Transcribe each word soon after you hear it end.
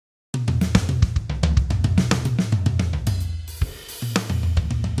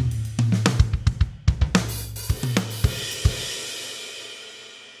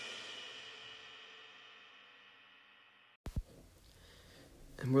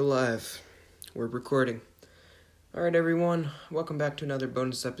We're live. We're recording. Alright, everyone. Welcome back to another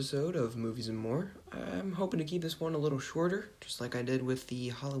bonus episode of Movies and More. I'm hoping to keep this one a little shorter, just like I did with the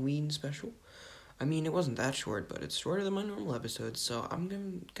Halloween special. I mean, it wasn't that short, but it's shorter than my normal episodes, so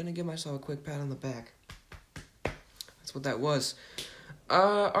I'm gonna give myself a quick pat on the back. That's what that was.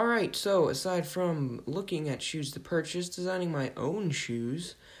 Alright, so aside from looking at shoes to purchase, designing my own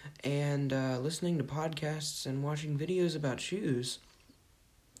shoes, and listening to podcasts and watching videos about shoes,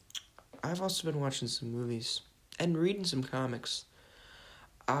 I've also been watching some movies and reading some comics.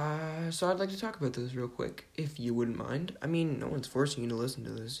 So I'd like to talk about those real quick, if you wouldn't mind. I mean, no one's forcing you to listen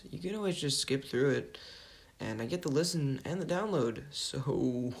to this. You can always just skip through it, and I get the listen and the download.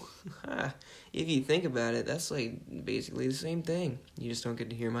 So, if you think about it, that's like basically the same thing. You just don't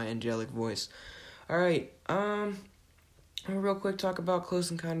get to hear my angelic voice. Alright, I'll real quick talk about Close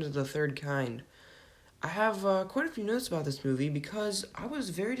Encounters of the Third Kind. I have quite a few notes about this movie because I was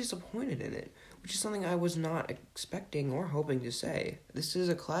very disappointed in it, which is something I was not expecting or hoping to say. This is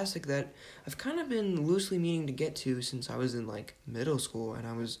a classic that I've kind of been loosely meaning to get to since I was in, middle school, and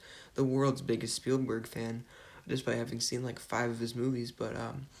I was the world's biggest Spielberg fan, just by having seen, 5 of his movies. But,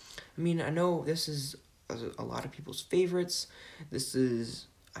 I know this is a lot of people's favorites. This is,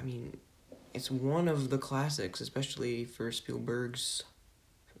 it's one of the classics, especially for Spielbergians.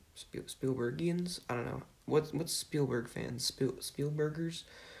 I don't know. What's Spielberg fans? Spielbergers?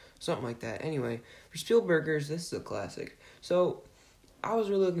 Something like that. Anyway, for Spielbergers, this is a classic. So, I was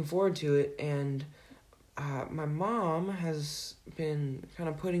really looking forward to it, and my mom has been kind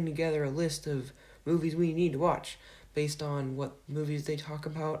of putting together a list of movies we need to watch based on what movies they talk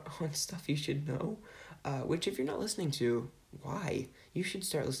about on Stuff You Should Know, which if you're not listening to, why? You should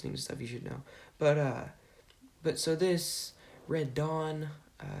start listening to Stuff You Should Know. But so this, Red Dawn,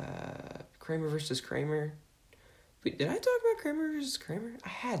 Kramer versus Kramer. Wait, did I talk about Kramer versus Kramer? I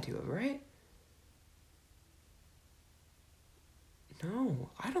had to have, right? No,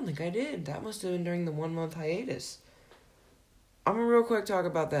 I don't think I did. That must have been during the 1-month hiatus. I'm gonna real quick talk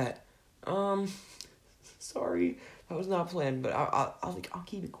about that. Sorry, that was not planned, but I'll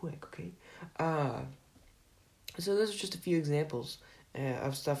keep it quick, okay? So those are just a few examples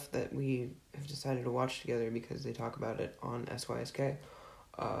of stuff that we have decided to watch together because they talk about it on SYSK.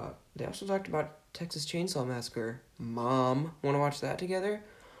 They also talked about Texas Chainsaw Massacre. Mom, want to watch that together?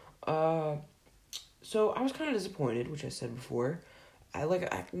 So I was kind of disappointed, which I said before.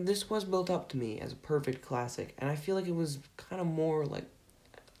 This was built up to me as a perfect classic, and I feel like it was kind of more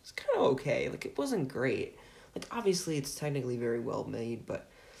it's kind of okay. It wasn't great. Obviously it's technically very well made, but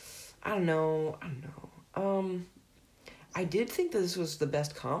I don't know. I did think that this was the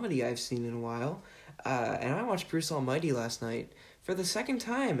best comedy I've seen in a while, and I watched Bruce Almighty last night for the second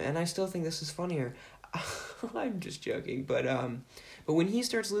time, and I still think this is funnier. I'm just joking, but when he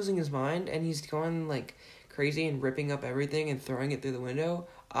starts losing his mind and he's going crazy and ripping up everything and throwing it through the window,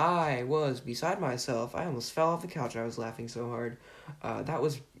 I was beside myself. I almost fell off the couch. I was laughing so hard. That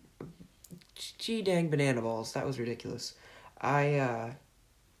was gee dang banana balls. That was ridiculous. But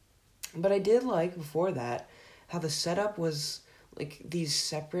I did like before that how the setup was these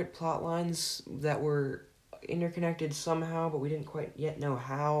separate plot lines that were interconnected somehow, but we didn't quite yet know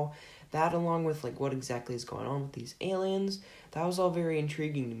how. That, along with what exactly is going on with these aliens, that was all very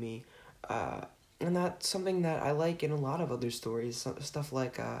intriguing to me. And that's something that I like in a lot of other stories. Stuff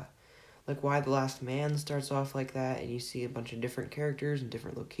like Why the Last Man starts off like that, and you see a bunch of different characters in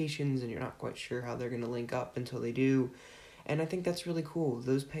different locations, and you're not quite sure how they're going to link up until they do. And I think that's really cool.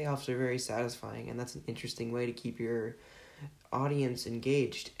 Those payoffs are very satisfying, and that's an interesting way to keep your audience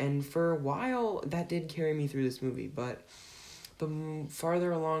engaged. And for a while, that did carry me through this movie, but the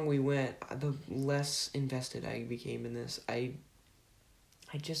farther along we went, the less invested I became in this. I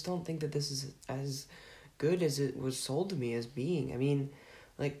just don't think that this is as good as it was sold to me as being. I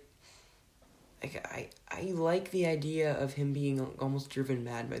like the idea of him being almost driven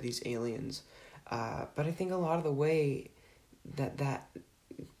mad by these aliens, but I think a lot of the way that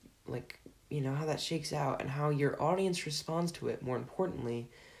how that shakes out and how your audience responds to it, more importantly,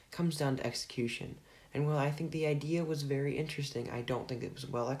 comes down to execution. And while I think the idea was very interesting, I don't think it was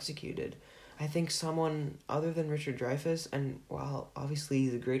well executed. I think someone other than Richard Dreyfuss, and while obviously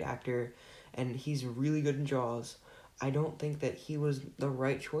he's a great actor and he's really good in Jaws, I don't think that he was the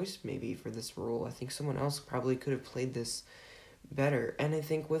right choice maybe for this role. I think someone else probably could have played this better. And I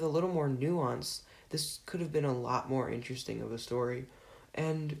think with a little more nuance, this could have been a lot more interesting of a story.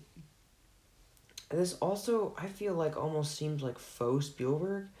 And this also, I feel almost seems like faux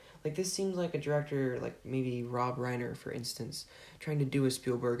Spielberg. This seems like a director, maybe Rob Reiner, for instance, trying to do a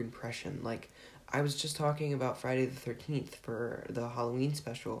Spielberg impression. I was just talking about Friday the 13th for the Halloween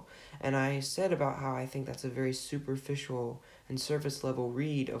special, and I said about how I think that's a very superficial and surface level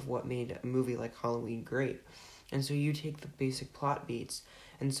read of what made a movie like Halloween great. And so you take the basic plot beats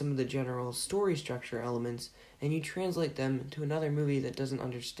and some of the general story structure elements, and you translate them to another movie that doesn't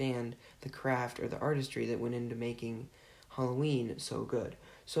understand the craft or the artistry that went into making Halloween so good.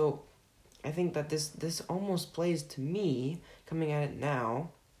 So I think that this almost plays to me, coming at it now,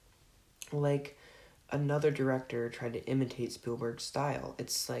 like another director tried to imitate Spielberg's style.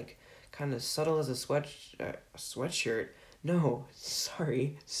 It's like kind of subtle as a sweatshirt. No,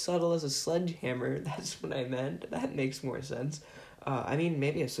 sorry, subtle as a sledgehammer. That's what I meant. That makes more sense. I mean,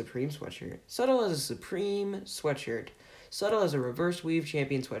 maybe a Supreme sweatshirt. Subtle as a Supreme sweatshirt. Subtle as a reverse weave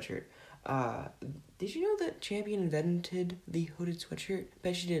Champion sweatshirt. Did you know that Champion invented the hooded sweatshirt?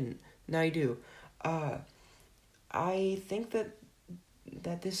 Bet you didn't. Now you do. I think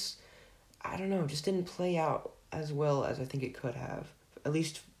that this, I don't know, just didn't play out as well as I think it could have, at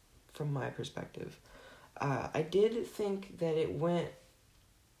least from my perspective. I did think that it went,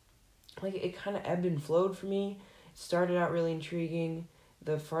 like, it kind of ebbed and flowed for me. It started out really intriguing.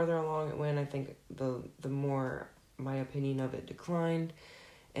 The farther along it went, I think the more my opinion of it declined.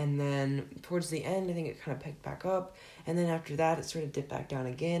 And then towards the end, I think it kind of picked back up. And then after that, it sort of dipped back down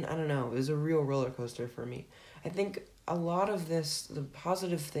again. I don't know. It was a real roller coaster for me. I think a lot of this, the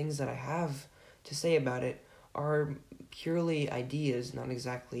positive things that I have to say about it, are purely ideas, not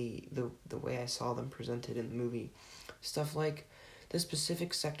exactly the way I saw them presented in the movie. Stuff like the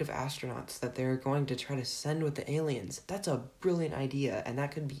specific sect of astronauts that they're going to try to send with the aliens. That's a brilliant idea, and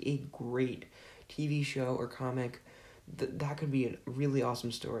that could be a great TV show or comic. That could be a really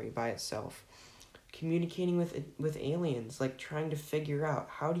awesome story by itself. Communicating with aliens, like trying to figure out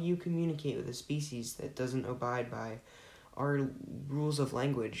how do you communicate with a species that doesn't abide by our rules of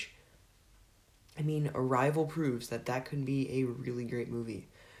language. I mean, Arrival proves that could be a really great movie.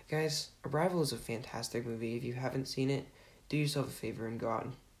 Guys, Arrival is a fantastic movie. If you haven't seen it, do yourself a favor and go out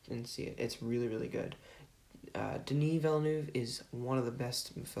and see it. It's really, really good. Denis Villeneuve is one of the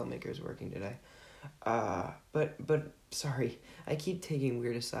best filmmakers working today. But sorry, I keep taking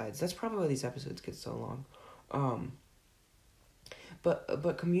weird asides. That's probably why these episodes get so long.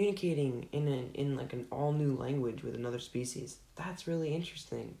 But communicating in like an all new language with another species, that's really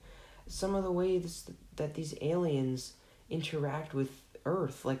interesting. Some of the ways that these aliens interact with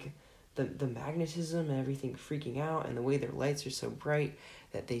Earth, like the magnetism and everything freaking out, and the way their lights are so bright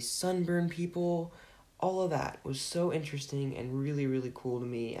that they sunburn people. All of that was so interesting and really, really cool to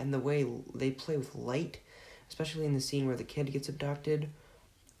me. And the way they play with light, especially in the scene where the kid gets abducted,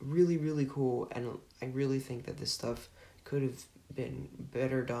 really, really cool. And I really think that this stuff could have been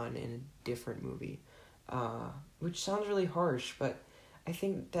better done in a different movie. Which sounds really harsh, but I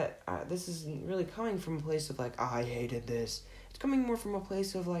think that this isn't really coming from a place of like, I hated this. It's coming more from a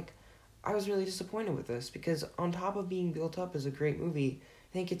place of like, I was really disappointed with this, because on top of being built up as a great movie,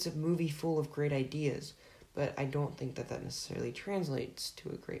 I think it's a movie full of great ideas, but I don't think that necessarily translates to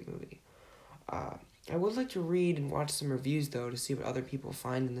a great movie. I would like to read and watch some reviews, though, to see what other people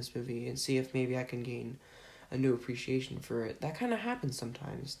find in this movie and see if maybe I can gain a new appreciation for it. That kind of happens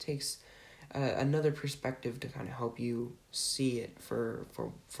sometimes. It takes another perspective to kind of help you see it for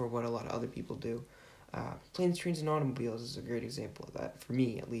what a lot of other people do. Planes, Trains, and Automobiles is a great example of that, for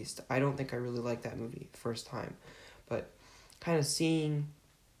me at least. I don't think I really liked that movie the first time, but kind of seeing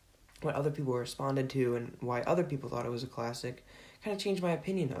what other people responded to and why other people thought it was a classic kind of changed my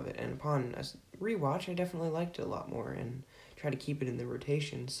opinion of it. And upon a rewatch, I definitely liked it a lot more and try to keep it in the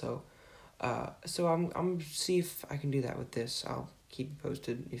rotation. So I'm see if I can do that with this. I'll keep you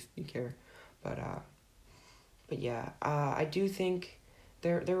posted if you care. But yeah, I do think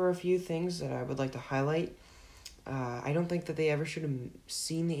there were a few things that I would like to highlight. I don't think that they ever should have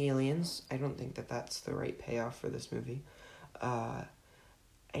seen the aliens. I don't think that that's the right payoff for this movie.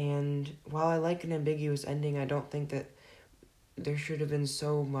 And while I like an ambiguous ending, I don't think that there should have been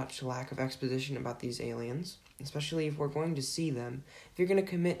so much lack of exposition about these aliens, especially if we're going to see them. If you're going to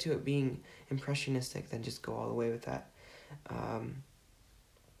commit to it being impressionistic, then just go all the way with that.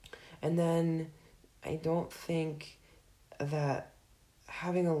 And then I don't think that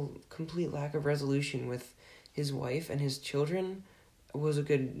having a complete lack of resolution with his wife and his children was a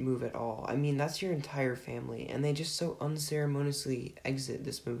good move at all. I mean, that's your entire family, and they just so unceremoniously exit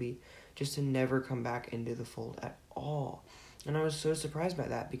this movie just to never come back into the fold at all. And I was so surprised by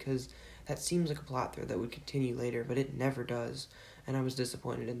that, because that seems like a plot thread that would continue later, but it never does, and I was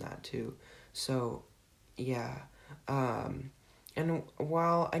disappointed in that too. So, yeah. And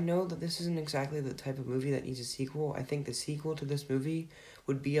while I know that this isn't exactly the type of movie that needs a sequel, I think the sequel to this movie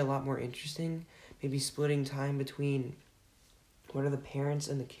would be a lot more interesting, maybe splitting time between what are the parents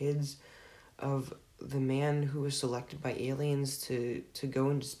and the kids of the man who was selected by aliens to go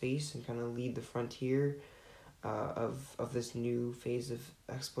into space and kind of lead the frontier of this new phase of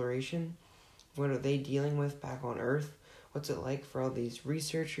exploration. What are they dealing with back on Earth? What's it like for all these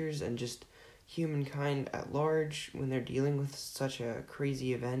researchers and just humankind at large when they're dealing with such a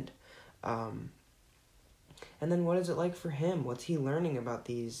crazy event? And then what is it like for him? What's he learning about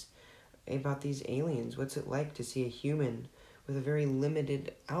these aliens? What's it like to see a human with a very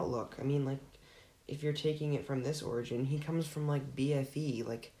limited outlook? I mean, like, if you're taking it from this origin, he comes from, like, BFE,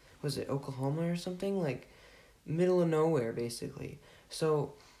 like, was it Oklahoma or something? Like, middle of nowhere, basically.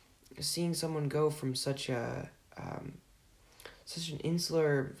 So, seeing someone go from such an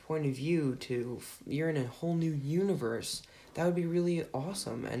insular point of view to you're in a whole new universe, that would be really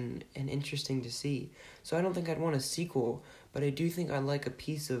awesome and interesting to see. So I don't think I'd want a sequel, but I do think I'd like a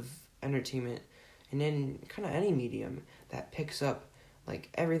piece of entertainment and in kind of any medium that picks up, like,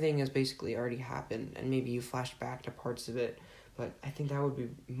 everything has basically already happened and maybe you flash back to parts of it, but I think that would be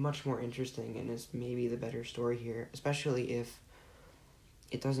much more interesting and is maybe the better story here, especially if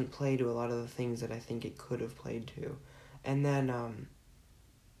it doesn't play to a lot of the things that I think it could have played to. And then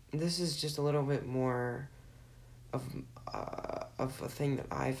this is just a little bit more of a thing that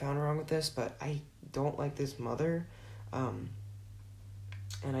I found wrong with this, but I don't like this mother, and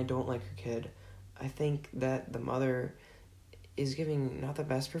I don't like her kid. I think that the mother is giving not the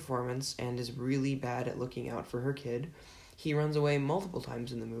best performance and is really bad at looking out for her kid. He runs away multiple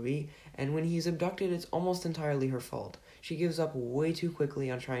times in the movie, and when he's abducted, it's almost entirely her fault. She gives up way too quickly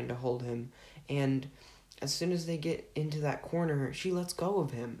on trying to hold him, and as soon as they get into that corner, she lets go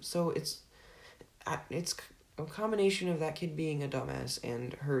of him. So it's a combination of that kid being a dumbass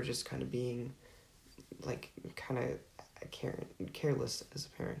and her just kind of being, like, kind of careless as a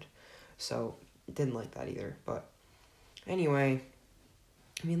parent. So, didn't like that either. But anyway,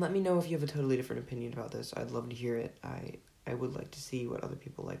 I mean, let me know if you have a totally different opinion about this. I'd love to hear it. I would like to see what other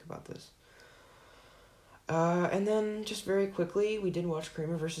people like about this. And then, just very quickly, we did watch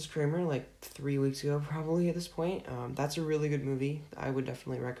Kramer vs. Kramer, like, 3 weeks ago, probably, at this point. That's a really good movie. I would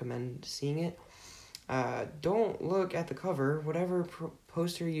definitely recommend seeing it. Don't look at the cover. Whatever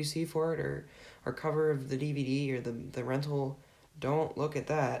poster you see for it, or cover of the DVD, or the rental, don't look at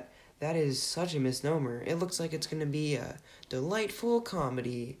that. That is such a misnomer. It looks like it's going to be a delightful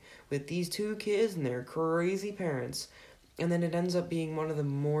comedy with these two kids and their crazy parents. And then it ends up being one of the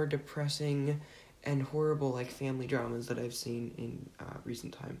more depressing and horrible, like, family dramas that I've seen in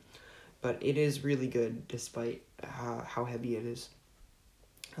recent time. But it is really good, despite how heavy it is.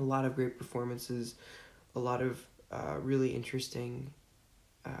 A lot of great performances, a lot of really interesting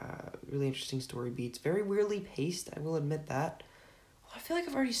story beats. Very weirdly paced, I will admit that. I feel like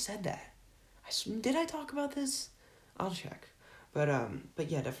I've already said that. Did I talk about this? I'll check. But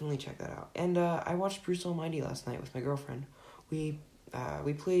yeah, definitely check that out. And I watched Bruce Almighty last night with my girlfriend. We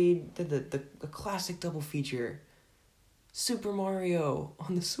played the classic double feature, Super Mario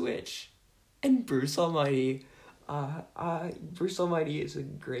on the Switch, and Bruce Almighty. Bruce Almighty is a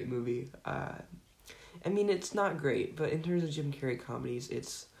great movie. I mean, it's not great, but in terms of Jim Carrey comedies,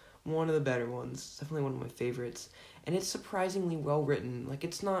 it's one of the better ones. It's definitely one of my favorites. And it's surprisingly well written. Like,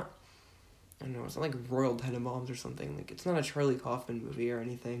 it's not, I don't know, it's not like Royal Tenenbaums or something. Like, it's not a Charlie Kaufman movie or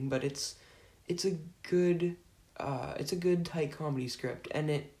anything, but it's a good tight comedy script,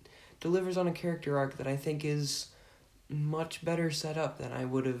 and it delivers on a character arc that I think is much better set up than I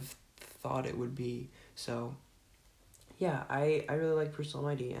would have thought it would be. So, yeah, I really like Bruce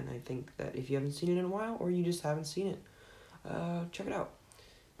Almighty, and I think that if you haven't seen it in a while, or you just haven't seen it, check it out.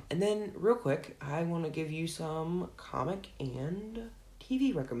 And then, real quick, I want to give you some comic and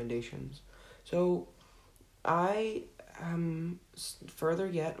TV recommendations. So, I am further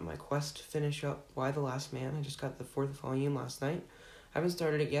yet on my quest to finish up Y the Last Man. I just got the 4th volume last night. I haven't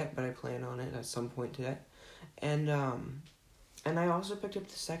started it yet, but I plan on it at some point today. And I also picked up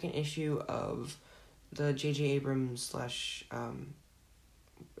the second issue of the J.J. Abrams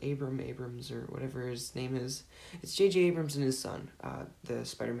Abrams or whatever his name is. It's J.J. Abrams and his son, the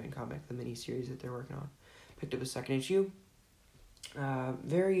Spider-Man comic, the miniseries that they're working on. Picked up a second issue.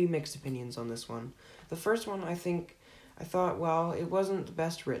 Very mixed opinions on this one. The first one, I thought, well, it wasn't the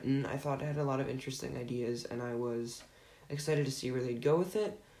best written. I thought it had a lot of interesting ideas, and I was excited to see where they'd go with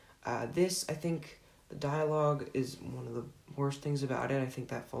it. This, I think, the dialogue is one of the worst things about it. I think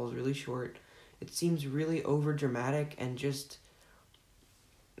that falls really short. It seems really over-dramatic and just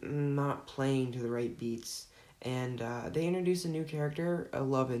not playing to the right beats. And they introduce a new character, a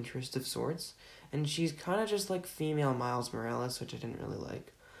love interest of sorts, and she's kind of just like female Miles Morales, which I didn't really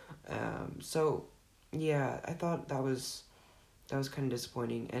like. So yeah, I thought that was kind of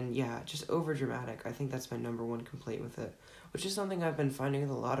disappointing, and yeah, just over dramatic. I think that's my number one complaint with it, which is something I've been finding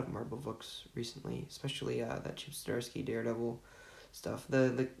with a lot of Marvel books recently, especially that Chip Zdarsky Daredevil stuff.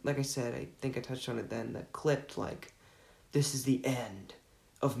 The like I said, I think I touched on it then. That clipped like, this is the end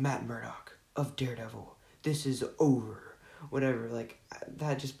of Matt Murdock of Daredevil. This is over. Whatever, like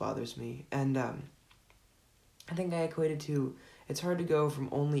that just bothers me, and I think I equated to, it's hard to go from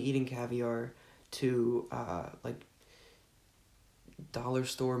only eating caviar to like dollar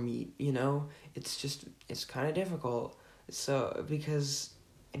store meat, you know? It's kind of difficult. So, because,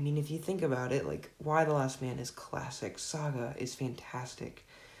 I mean, if you think about it, like, Y: The Last Man is classic. Saga is fantastic.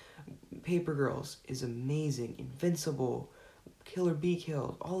 Paper Girls is amazing. Invincible, Kill or Be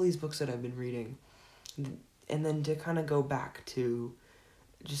Killed, all these books that I've been reading. And then to kind of go back to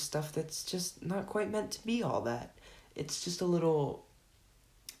just stuff that's just not quite meant to be all that. It's just a little,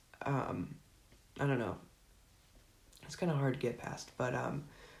 I don't know. It's kind of hard to get past, but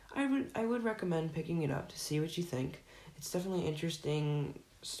I would recommend picking it up to see what you think. It's definitely an interesting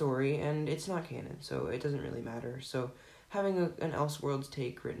story, and it's not canon, so it doesn't really matter. So having an Elseworlds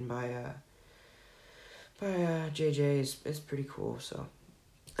take written by JJ is pretty cool. So,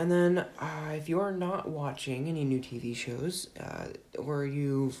 and then if you are not watching any new TV shows, or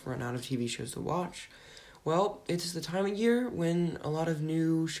you've run out of TV shows to watch, well, it's the time of year when a lot of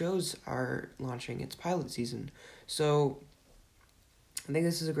new shows are launching. It's pilot season. So I think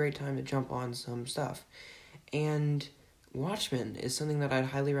this is a great time to jump on some stuff. And Watchmen is something that I'd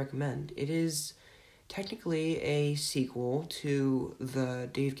highly recommend. It is technically a sequel to the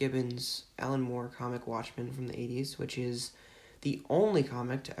Dave Gibbons, Alan Moore comic Watchmen from the 80s, which is the only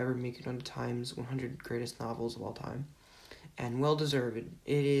comic to ever make it onto Time's 100 greatest novels of all time. And well deserved.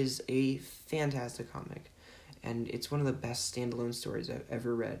 It is a fantastic comic, and it's one of the best standalone stories I've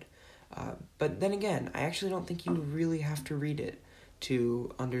ever read. But then again, I actually don't think you really have to read it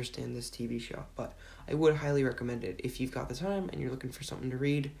to understand this TV show, but I would highly recommend it if you've got the time and you're looking for something to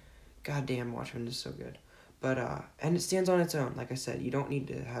read. Goddamn, Watchmen is so good. But and it stands on its own. Like I said, you don't need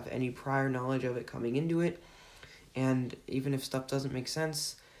to have any prior knowledge of it coming into it, and even if stuff doesn't make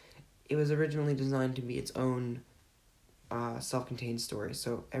sense, it was originally designed to be its own self-contained story,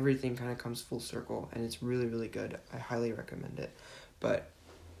 so everything kind of comes full circle, and it's really, really good. I highly recommend it. But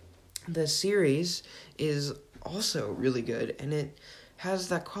the series is also really good, and it has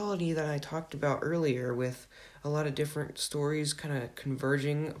that quality that I talked about earlier, with a lot of different stories kind of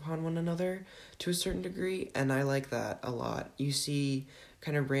converging upon one another to a certain degree, and I like that a lot. You see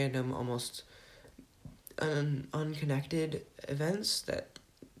kind of random, almost unconnected events that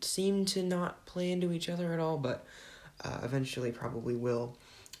seem to not play into each other at all, but eventually probably will.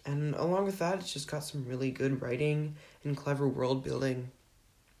 And along with that, it's just got some really good writing and clever world building,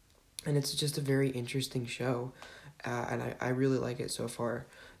 and it's just a very interesting show, and I really like it so far,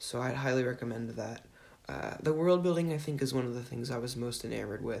 so I'd highly recommend that. The world building, I think, is one of the things I was most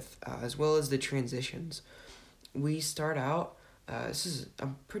enamored with, as well as the transitions. We start out, this is a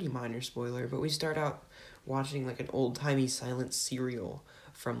pretty minor spoiler, but we start out watching like an old-timey silent serial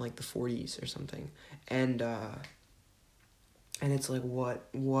from like the 40s or something, and it's like,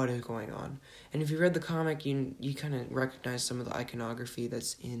 what is going on? And if you read the comic, you kind of recognize some of the iconography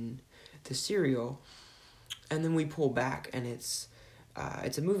that's in the serial. And then we pull back, and it's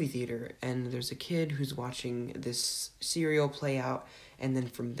a movie theater, and there's a kid who's watching this serial play out, and then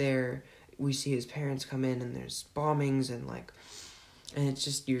from there, we see his parents come in, and there's bombings, and it's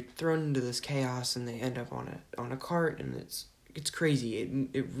just, you're thrown into this chaos, and they end up on a cart, and it's crazy.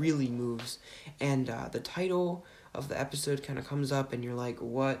 It really moves. And the title of the episode kind of comes up, and you're like,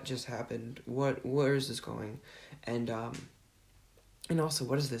 what just happened? Where is this going? And also,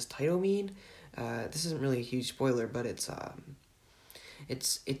 what does this title mean? This isn't really a huge spoiler, but it's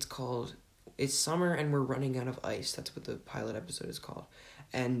called, it's Summer and We're Running Out of Ice. That's what the pilot episode is called.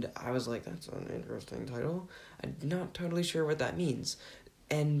 And I was like, that's an interesting title. I'm not totally sure what that means.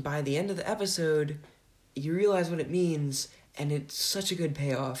 And by the end of the episode, you realize what it means, and it's such a good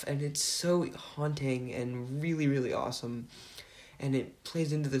payoff, and it's so haunting and really, really awesome. And it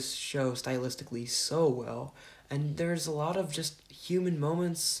plays into this show stylistically so well. And there's a lot of just human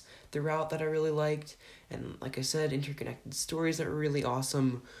moments throughout that I really liked. And like I said, interconnected stories that were really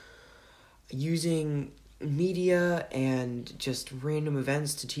awesome. Using media and just random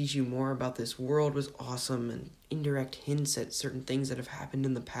events to teach you more about this world was awesome. And indirect hints at certain things that have happened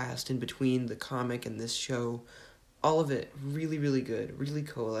in the past in between the comic and this show. All of it really, really good. Really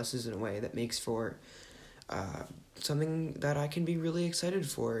coalesces in a way that makes for something that I can be really excited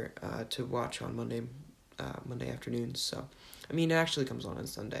for to watch on Monday afternoons. So I mean, it actually comes on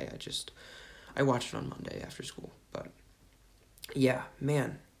Sunday. I watch it on Monday after school. But yeah,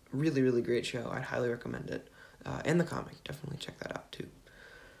 man, really, really great show. I'd highly recommend it. And the comic, definitely check that out too.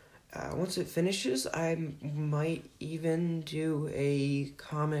 Once it finishes, I might even do a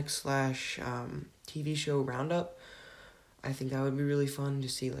comic / TV show roundup. I think that would be really fun to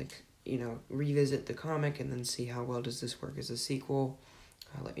see, revisit the comic and then see how well does this work as a sequel.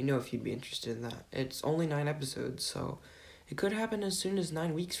 I'll let you know if you'd be interested in that. It's only 9 episodes, so it could happen as soon as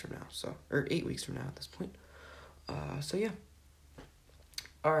 9 weeks from now, or 8 weeks from now at this point. So yeah.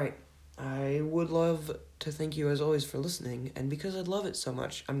 Alright, I would love to thank you as always for listening, and because I love it so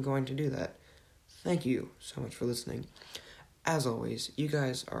much, I'm going to do that. Thank you so much for listening. As always, you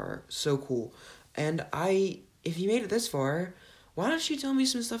guys are so cool, and if you made it this far, why don't you tell me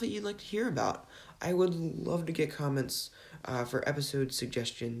some stuff that you'd like to hear about? I would love to get comments for episode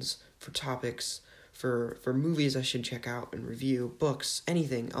suggestions, for topics, for movies I should check out and review, books,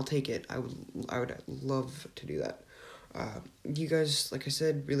 anything. I'll take it. I would love to do that. You guys, like I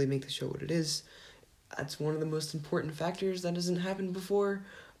said, really make the show what it is. That's one of the most important factors that hasn't happened before,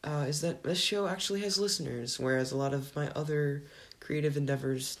 is that this show actually has listeners, whereas a lot of my other creative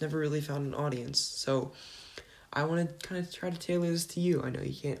endeavors never really found an audience. So I want to kind of try to tailor this to you. I know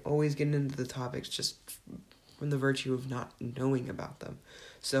you can't always get into the topics just from the virtue of not knowing about them.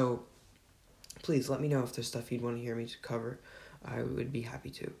 So please let me know if there's stuff you'd want to hear me to cover. I would be happy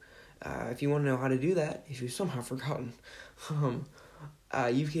to. If you want to know how to do that, if you've somehow forgotten,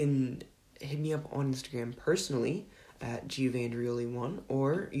 you can hit me up on Instagram personally at gvandrioli1,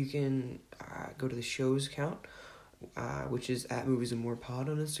 or you can go to the show's account, which is at Movies and More Pod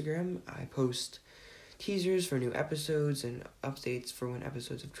on Instagram. I post teasers for new episodes and updates for when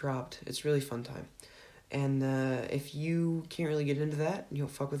episodes have dropped. It's really fun time. And if you can't really get into that, you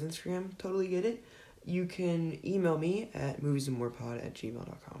don't fuck with Instagram, totally get it. You can email me at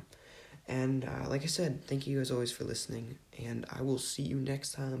moviesandmorepod@gmail.com. And like I said, thank you as always for listening, and I will see you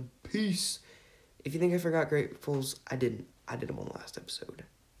next time. Peace. If you think I forgot Gratefuls, I didn't. I did them on the last episode.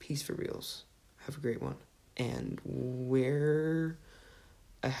 Peace for reals. Have a great one. And wear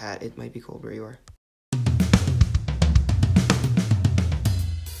a hat. It might be cold where you are.